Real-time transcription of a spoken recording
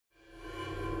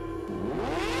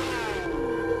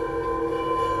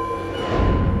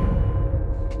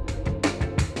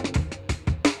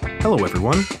Hello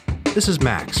everyone, this is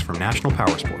Max from National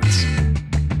Powersports.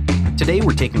 Today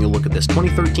we're taking a look at this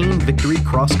 2013 Victory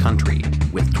Cross Country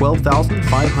with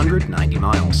 12,590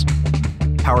 miles.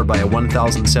 Powered by a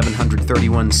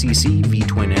 1,731cc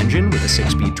V-twin engine with a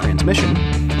 6-speed transmission,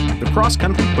 the Cross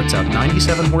Country puts out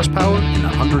 97 horsepower and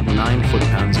 109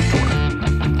 foot-pounds of torque.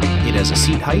 It has a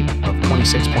seat height of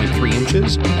 26.3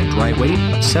 inches and a dry weight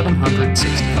of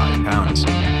 765 pounds.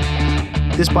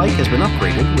 This bike has been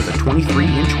upgraded with a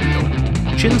 23-inch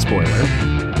wheel, chin spoiler,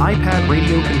 iPad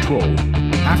radio control,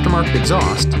 aftermarket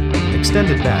exhaust,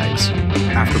 extended bags,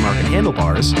 aftermarket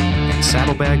handlebars, and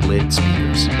saddlebag lid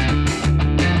speakers.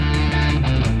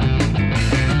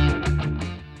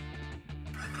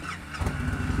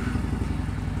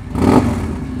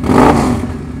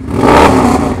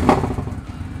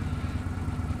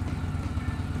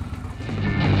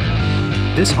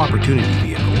 This opportunity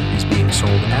vehicle is being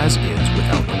sold as is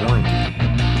without a warranty.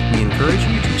 We encourage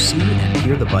you to see and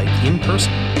hear the bike in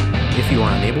person. If you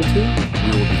are unable to, we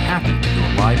will be happy to do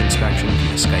a live inspection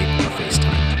via Skype or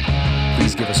FaceTime.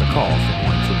 Please give us a call for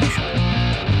more information.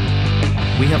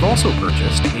 We have also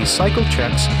purchased a Cycle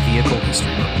Checks Vehicle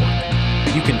History Report.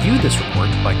 You can view this report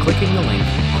by clicking the link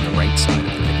on the right side of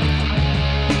the video.